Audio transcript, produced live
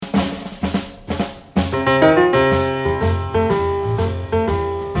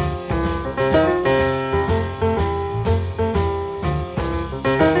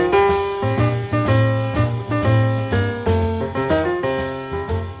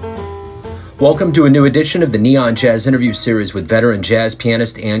Welcome to a new edition of the Neon Jazz interview series with veteran jazz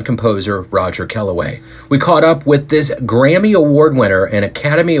pianist and composer Roger Kellaway. We caught up with this Grammy Award winner and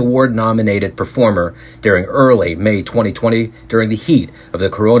Academy Award nominated performer during early May 2020 during the heat of the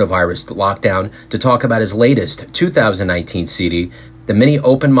coronavirus lockdown to talk about his latest 2019 CD, The Many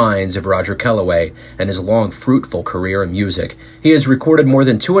Open Minds of Roger Kellaway, and his long, fruitful career in music. He has recorded more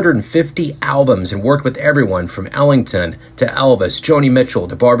than 250 albums and worked with everyone from Ellington to Elvis, Joni Mitchell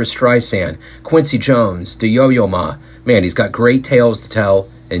to Barbra Streisand, Quincy Jones to Yo-Yo Ma. Man, he's got great tales to tell.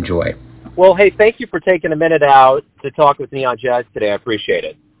 Enjoy. Well, hey, thank you for taking a minute out to talk with Neon Jazz today. I appreciate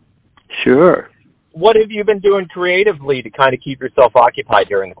it. Sure. What have you been doing creatively to kind of keep yourself occupied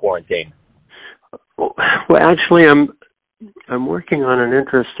during the quarantine? Well, actually, I'm working on an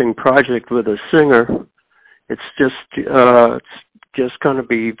interesting project with a singer. It's just going to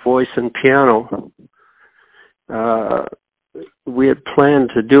be voice and piano. We had planned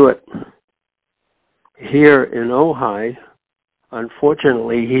to do it here in Ojai.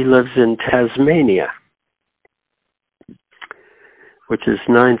 Unfortunately, he lives in Tasmania, which is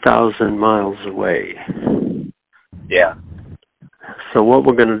 9,000 miles away. Yeah. So what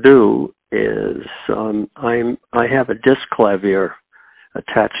we're going to do is I have a disc clavier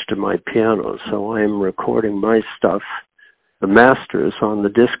attached to my piano, so I am recording my stuff, the masters, on the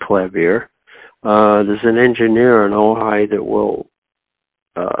disc clavier. There's an engineer in Ojai that will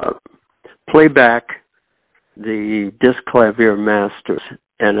play back the disc clavier masters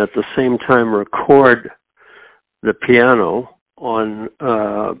and at the same time record the piano on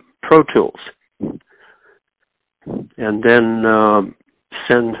Pro Tools, and then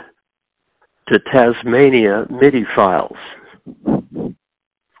send to Tasmania MIDI files, and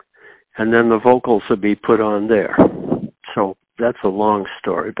then the vocals will be put on there. So that's a long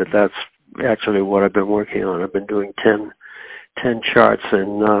story, but that's actually what I've been working on. I've been doing 10 charts,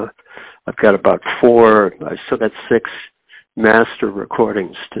 and I've got about 4. I still got 6 master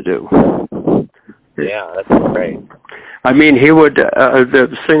recordings to do. Yeah, that's great. I mean, he would,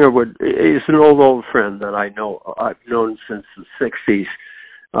 the singer would, he's an old friend that I know, I've known since the 60s.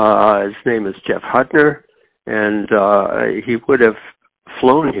 His name is Jeff Hutner, and he would have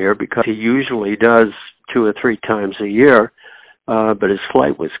flown here because he usually does 2 or 3 times a year, but his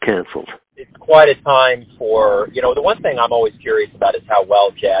flight was canceled. It's quite a time for, the one thing I'm always curious about is how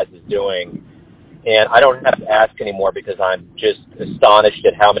well jazz is doing. And I don't have to ask anymore because I'm just astonished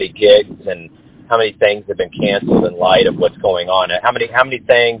at how many gigs and how many things have been canceled in light of what's going on. How many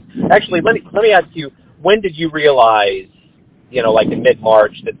things, actually, let me ask you, when did you realize, like in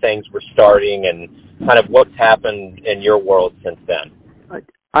mid-March, that things were starting, and kind of what's happened in your world since then?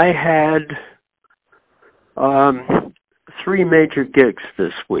 I had 3 major gigs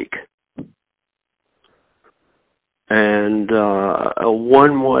this week. And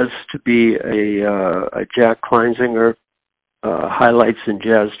one was to be a Jack Kleinsinger Highlights in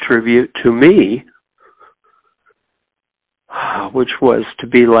Jazz tribute to me, which was to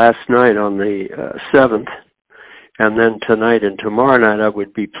be last night on the 7th. And then tonight and tomorrow night I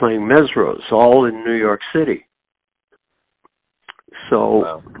would be playing Mesros, all in New York City. So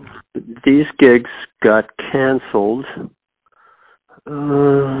wow. These gigs got canceled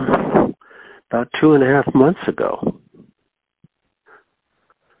about 2.5 months ago.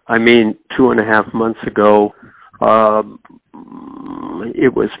 I mean, 2.5 months ago,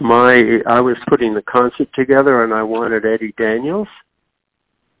 it was I was putting the concert together, and I wanted Eddie Daniels.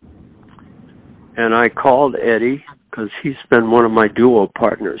 And I called Eddie, because he's been one of my duo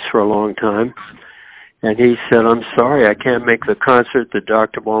partners for a long time. And he said, I'm sorry, I can't make the concert. The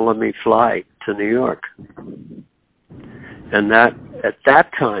doctor won't let me fly to New York. And that, at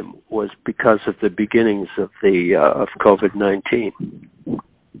that time, was because of the beginnings of of COVID-19.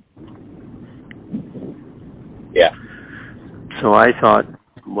 Yeah. So I thought,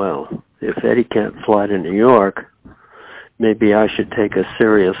 well, if Eddie can't fly to New York, maybe I should take a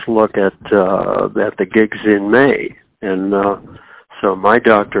serious look at the gigs in May. And so my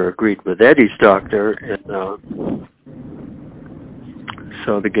doctor agreed with Eddie's doctor, and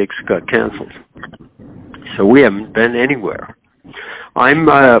so the gigs got canceled. So we haven't been anywhere.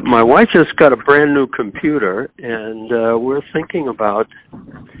 My wife just got a brand new computer, and we're thinking about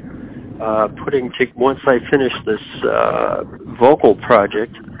once I finish this vocal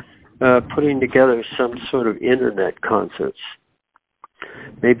project, putting together some sort of internet concerts,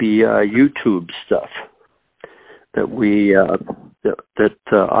 maybe YouTube stuff that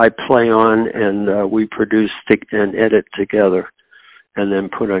I play on, and we produce and edit together, and then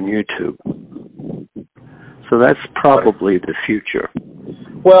put on YouTube. So that's probably the future.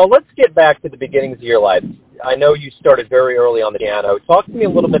 Well, let's get back to the beginnings of your life. I know you started very early on the piano. Talk to me a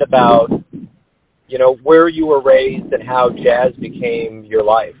little bit about where you were raised and how jazz became your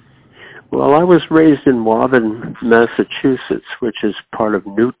life. Well, I was raised in Waban, Massachusetts, which is part of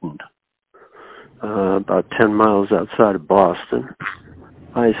Newton, about 10 miles outside of Boston.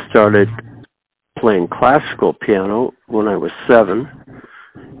 I started playing classical piano when I was 7,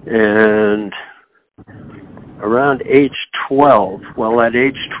 and around age 12, at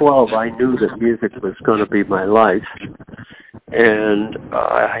age 12, I knew that music was going to be my life, and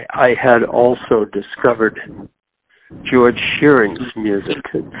I had also discovered George Shearing's music.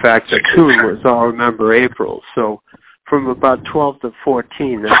 In fact, the tune was "I'll Remember April." So, from about 12 to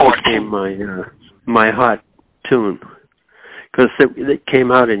 14, that became my hot tune, because it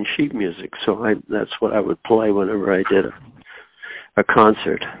came out in sheet music. So that's what I would play whenever I did a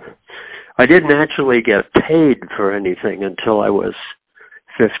concert. I didn't actually get paid for anything until I was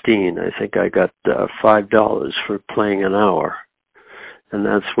 15. I think I got $5 for playing an hour. And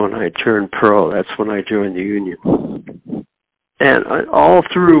that's when I turned pro. That's when I joined the union. And all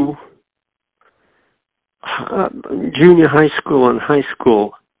through junior high school and high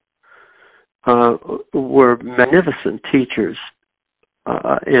school were magnificent teachers.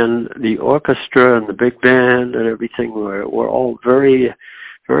 And the orchestra and the big band and everything were all very,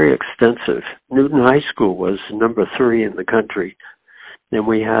 very extensive. Newton High School was number 3 in the country. And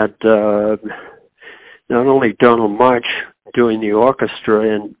we had not only Donald March doing the orchestra,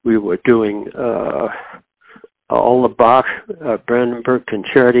 and we were doing all the Bach, Brandenburg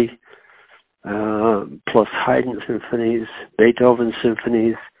Concerti, plus Haydn symphonies, Beethoven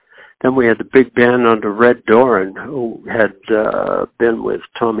symphonies. Then we had the big band under Red Doran, who had been with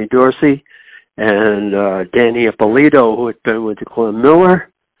Tommy Dorsey, and Danny Ippolito, who had been with Glenn Miller,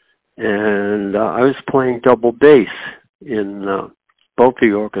 and I was playing double bass in both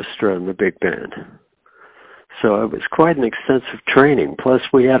the orchestra and the big band. So it was quite an extensive training. Plus,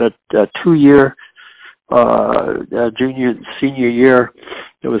 we had a 2-year junior and senior year.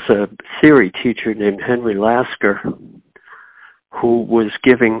 There was a theory teacher named Henry Lasker who was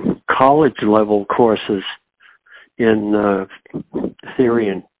giving college-level courses in theory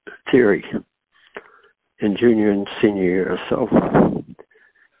in junior and senior year. So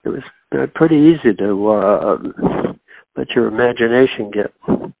it was pretty easy to let your imagination get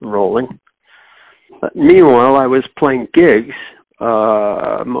rolling. But meanwhile, I was playing gigs,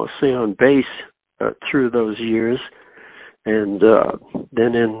 mostly on bass, through those years. And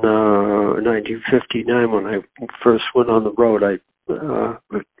then in 1959, when I first went on the road, I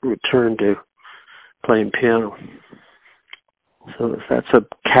returned to playing piano. So that's a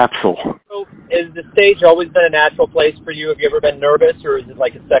capsule. So has the stage always been a natural place for you? Have you ever been nervous, or is it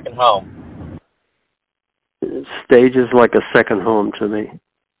like a second home? Stage is like a second home to me.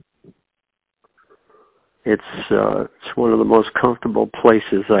 It's one of the most comfortable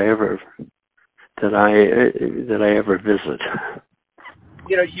places that I ever visit.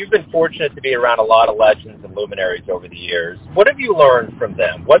 You've been fortunate to be around a lot of legends and luminaries over the years. What have you learned from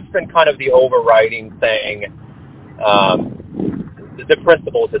them? What's been kind of the overriding thing, the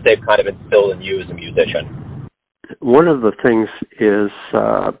principles that they've kind of instilled in you as a musician? One of the things is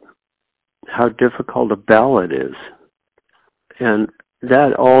how difficult a ballad is. And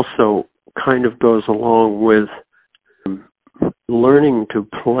that also kind of goes along with learning to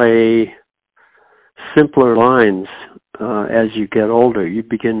play simpler lines as you get older. You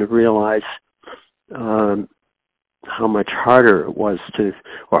begin to realize how much harder it was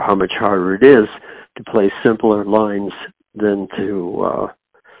or how much harder it is to play simpler lines than to,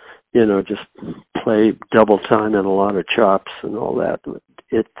 just play double time and a lot of chops and all that.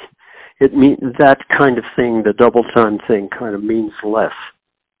 It means that kind of thing, the double time thing, kind of means less.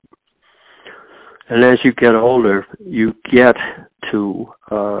 And as you get older, you get to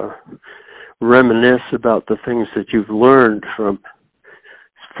reminisce about the things that you've learned from,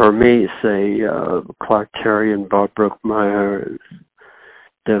 for me, say, Clark Terry and Bob Brookmeyer,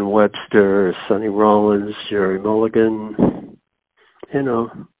 Dan Webster, Sonny Rollins, Jerry Mulligan.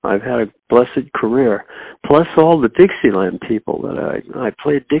 I've had a blessed career. Plus all the Dixieland people that I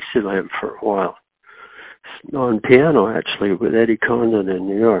played Dixieland for a while. On piano, actually, with Eddie Condon in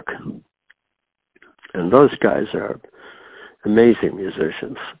New York. And those guys are amazing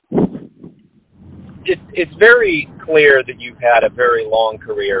musicians. It's very clear that you've had a very long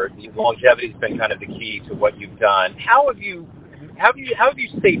career. Longevity's been kind of the key to what you've done. How have you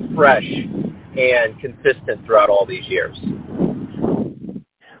stayed fresh and consistent throughout all these years?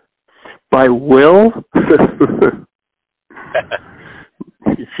 By will?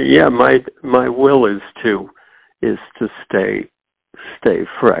 Yeah, my will is to stay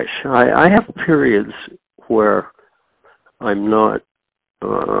fresh. I have periods where I'm not.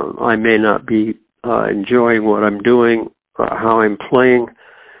 I may not be enjoying what I'm doing, how I'm playing.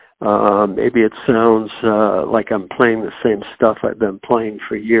 Maybe it sounds like I'm playing the same stuff I've been playing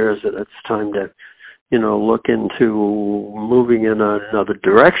for years, and it's time to, look into moving in another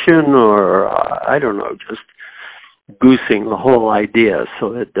direction, or I don't know, just goosing the whole idea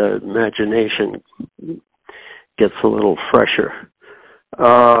so that the imagination gets a little fresher.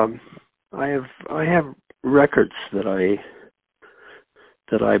 I have records that I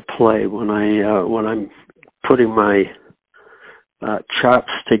play when I'm putting my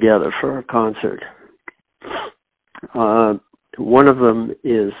chops together for a concert. One of them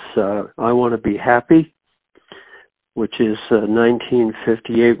is I Want to Be Happy, which is a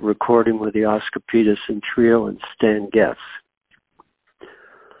 1958 recording with the Oscar Peterson Trio and Stan Getz.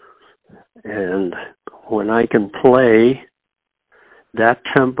 And when I can play that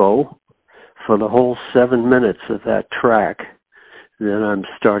tempo for the whole 7 minutes of that track, then I'm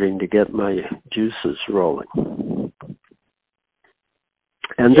starting to get my juices rolling.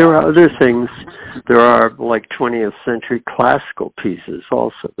 And there are other things. There are like 20th century classical pieces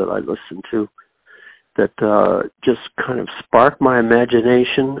also that I listen to that just kind of spark my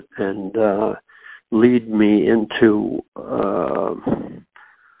imagination and lead me into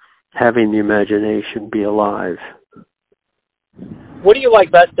having the imagination be alive. What do you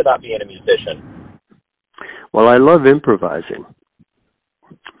like best about being a musician? Well, I love improvising,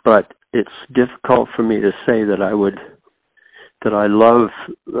 but it's difficult for me to say that I love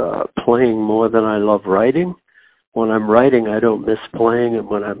playing more than I love writing. When I'm writing, I don't miss playing, and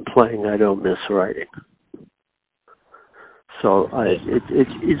when I'm playing, I don't miss writing. So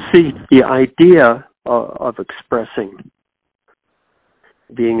it's the idea of expressing,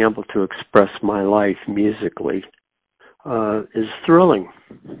 being able to express my life musically is thrilling.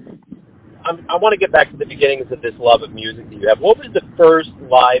 I want to get back to the beginnings of this love of music that you have. What was the first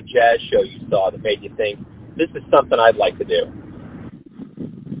live jazz show you saw that made you think, this is something I'd like to do?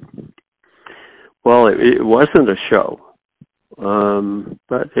 Well, it wasn't a show,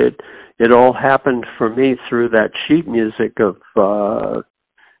 but it all happened for me through that sheet music of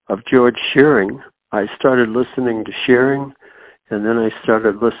George Shearing. I started listening to Shearing, and then I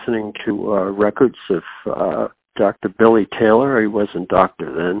started listening to records of Dr. Billy Taylor. He wasn't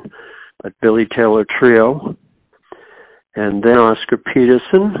doctor then, but Billy Taylor Trio, and then Oscar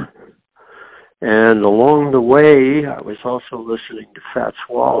Peterson. And along the way, I was also listening to Fats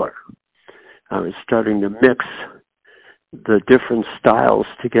Waller. I was starting to mix the different styles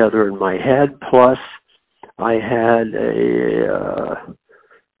together in my head. Plus, I had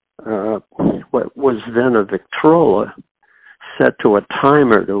what was then a Victrola set to a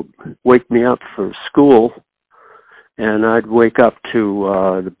timer to wake me up for school. And I'd wake up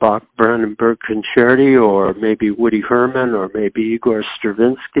to the Bach-Brandenburg Concerti, or maybe Woody Herman, or maybe Igor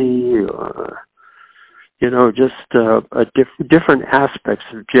Stravinsky, or just different aspects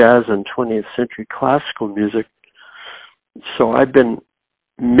of jazz and 20th century classical music. So I've been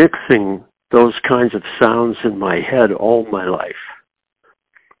mixing those kinds of sounds in my head all my life.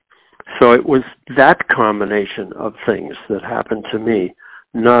 So it was that combination of things that happened to me,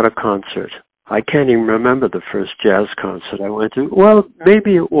 not a concert. I can't even remember the first jazz concert I went to. Well,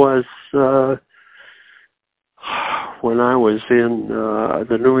 maybe it was when I was in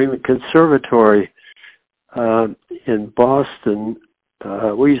the New England Conservatory in Boston.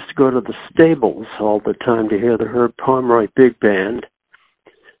 We used to go to the Stables all the time to hear the Herb Pomeroy Big Band.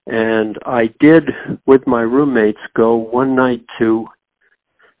 And I did, with my roommates, go one night to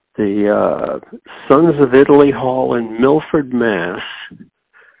the Sons of Italy Hall in Milford, Mass.,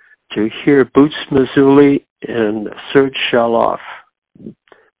 to hear Boots Mazzulli and Serge Chaloff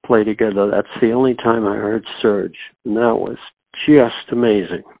play together. That's the only time I heard Serge, and that was just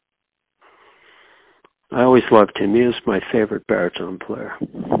amazing. I always loved him. He was my favorite baritone player.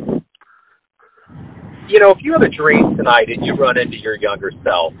 If you have a dream tonight and you run into your younger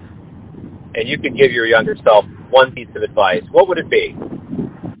self, and you could give your younger self one piece of advice, what would it be?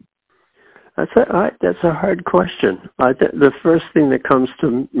 That's a hard question. The first thing that comes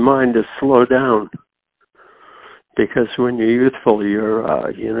to mind is slow down, because when you're youthful,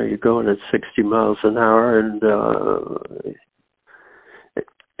 you're going at 60 miles an hour,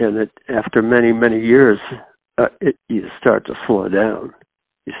 and after many years, you start to slow down.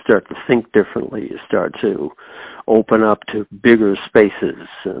 You start to think differently. You start to open up to bigger spaces,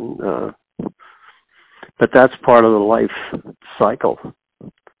 but that's part of the life cycle.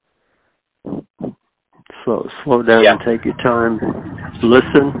 So slow down and take your time.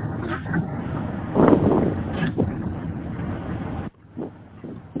 Listen.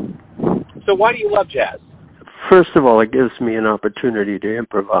 So why do you love jazz? First of all, it gives me an opportunity to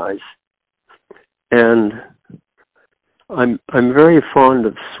improvise. and I'm very fond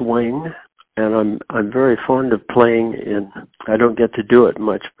of swing, and I'm very fond of playing in. I don't get to do it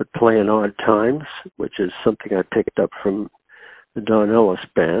much, but play in odd times, which is something I picked up from the Don Ellis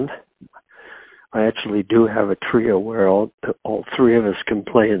Band. I actually do have a trio where all three of us can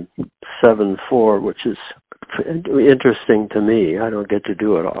play in 7/4, which is interesting to me. I don't get to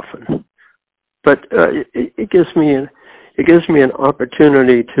do it often, but it gives me an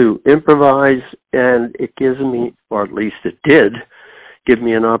opportunity to improvise, and it gives me, or at least it did, give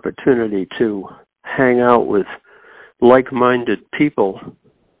me an opportunity to hang out with like-minded people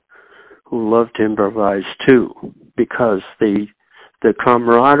who love to improvise too, because the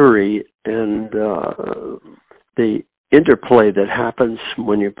camaraderie and the interplay that happens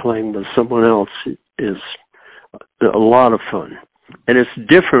when you're playing with someone else is a lot of fun. And it's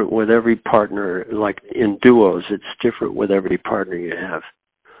different with every partner. Like in duos, it's different with every partner you have.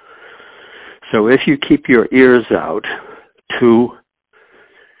 So if you keep your ears out to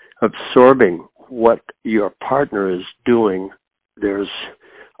absorbing what your partner is doing, there's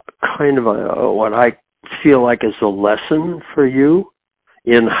kind of what I feel like is a lesson for you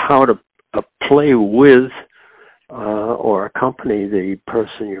in how to play with or accompany the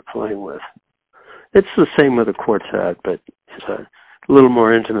person you're playing with. It's the same with a quartet, but it's a little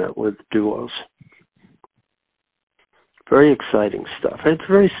more intimate with duos. Very exciting stuff. It's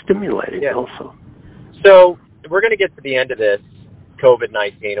very stimulating also. So we're going to get to the end of this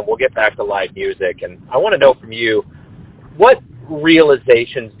COVID-19, and we'll get back to live music. And I want to know from you, what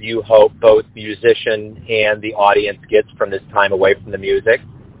realizations do you hope both the musician and the audience gets from this time away from the music?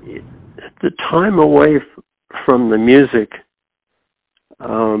 The time away from the music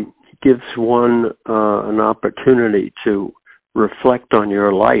gives one an opportunity to reflect on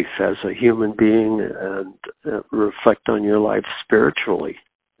your life as a human being and reflect on your life spiritually.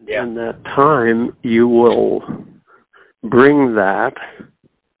 Yeah. In that time, you will bring that.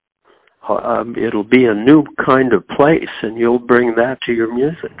 It'll be a new kind of place, and you'll bring that to your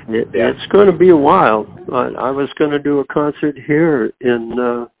music. It's going to be a while. I was going to do a concert here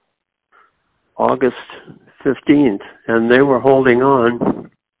in August 15th, and they were holding on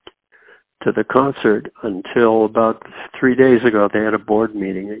to the concert until about 3 days ago. They had a board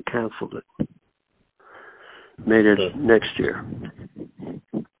meeting and canceled it. Made it next year.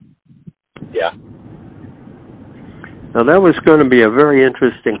 Yeah. Now, that was going to be a very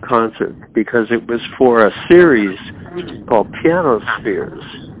interesting concert because it was for a series called Piano Spheres.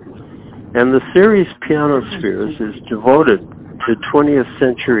 And the series Piano Spheres is devoted to 20th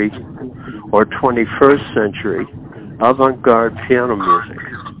century or 21st century avant-garde piano music.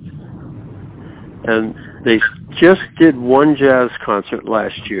 And they just did one jazz concert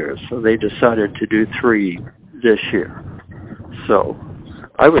last year, so they decided to do 3 this year. So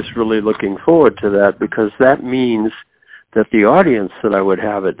I was really looking forward to that because that means that the audience that I would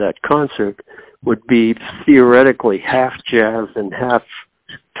have at that concert would be theoretically half jazz and half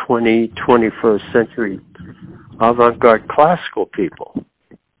 21st century avant-garde classical people.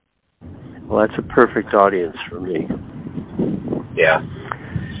 Well, that's a perfect audience for me. Yeah.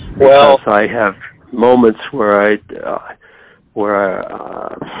 Well, because I have moments where I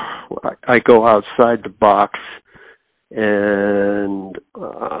go outside the box, and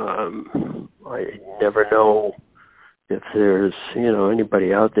I never know if there's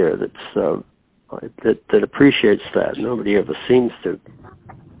anybody out there that's that appreciates that. Nobody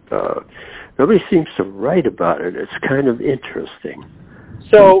seems to write about it. It's kind of interesting.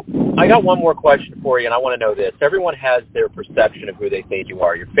 So I got one more question for you, and I want to know this. Everyone has their perception of who they think you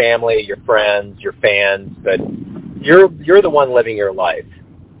are, your family, your friends, your fans, but you're the one living your life.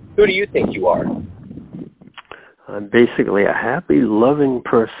 Who do you think you are? I'm basically a happy, loving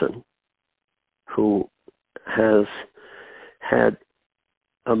person who has had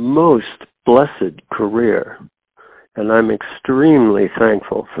a most blessed career, and I'm extremely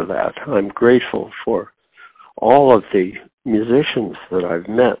thankful for that. I'm grateful for all of the musicians that I've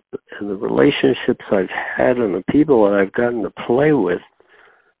met and the relationships I've had and the people that I've gotten to play with.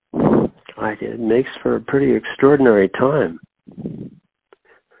 It makes for a pretty extraordinary time.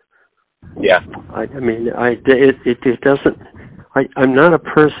 Yeah. It doesn't. I'm not a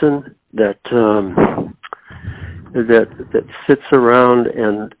person that sits around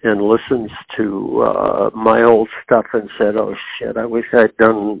and listens to my old stuff and said, "Oh shit, I wish I'd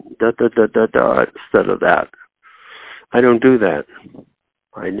done da da da da da" instead of that. I don't do that.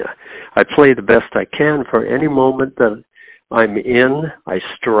 I play the best I can for any moment that I'm in. I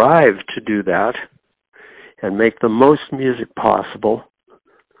strive to do that and make the most music possible.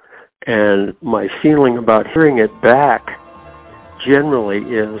 And my feeling about hearing it back generally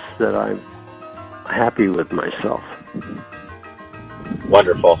is that I'm happy with myself.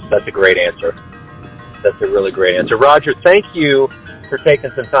 Wonderful. That's a great answer. That's a really great answer. Roger, thank you for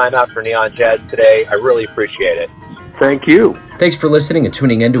taking some time out for Neon Jazz today. I really appreciate it. Thank you. Thanks for listening and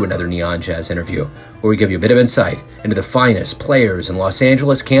tuning in to another Neon Jazz interview, where we give you a bit of insight into the finest players in Los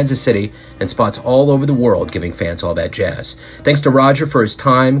Angeles, Kansas City, and spots all over the world giving fans all that jazz. Thanks to Roger for his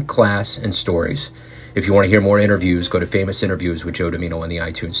time, class, and stories. If you want to hear more interviews, go to Famous Interviews with Joe Domino in the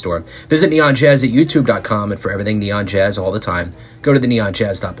iTunes Store. Visit Neon Jazz at youtube.com, and for everything Neon Jazz all the time, go to the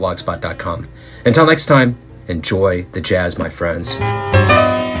neonjazz.blogspot.com. Until next time, enjoy the jazz, my friends.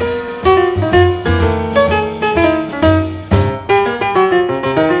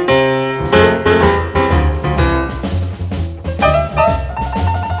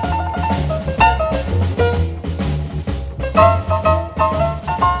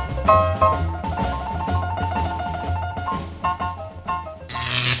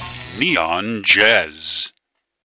 Neon Jazz.